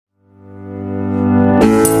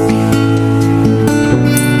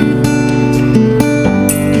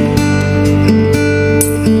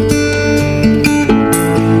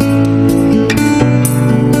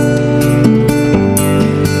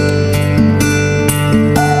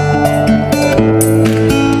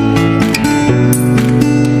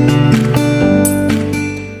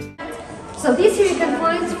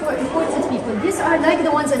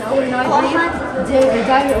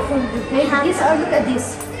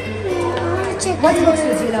check. What books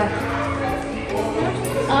would you like?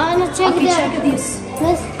 I wanna check Okay, them. check these.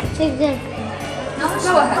 Let's check them.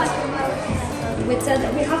 Go ahead. We said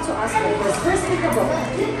that we have to ask you this. First, pick a book.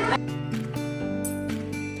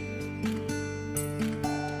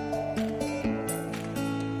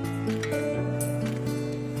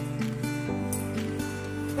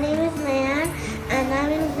 My name is Mayan and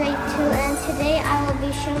I'm in grade 2, and today I will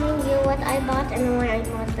be showing you what I bought and where I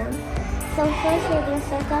bought them. So first we're going to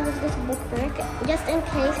start off with this bookmark, just in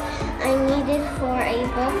case I need it for a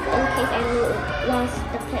book, in case I lost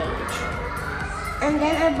the page. And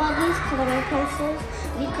then I bought these coloring pencils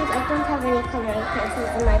because I don't have any coloring pencils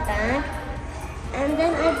in my bag. And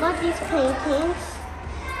then I bought these paintings.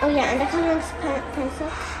 Oh yeah, and the coloring pencil,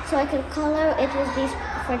 so I could color it with these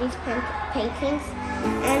for these paintings.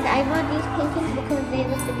 And I bought these paintings because they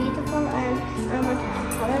look beautiful and I wanted to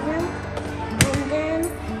color them. And then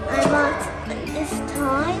I bought this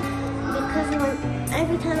toy because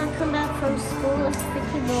every time I come back from school it's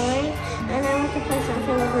pretty boring and I want to play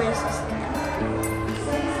something with my sister.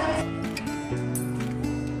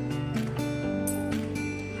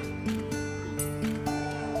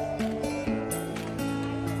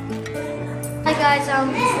 Hi guys, I'm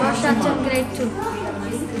Roshat in grade 2.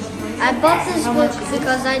 I bought this book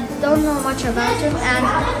because I don't know much about it and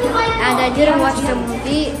I didn't watch the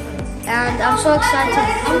movie and I'm so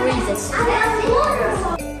excited to read this.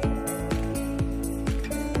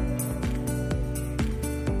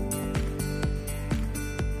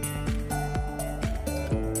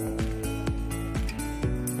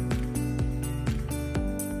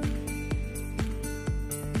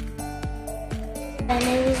 My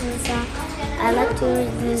name is Lisa. I like to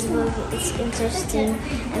read this book. It's interesting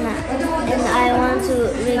and I want to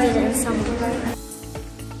read it in some book.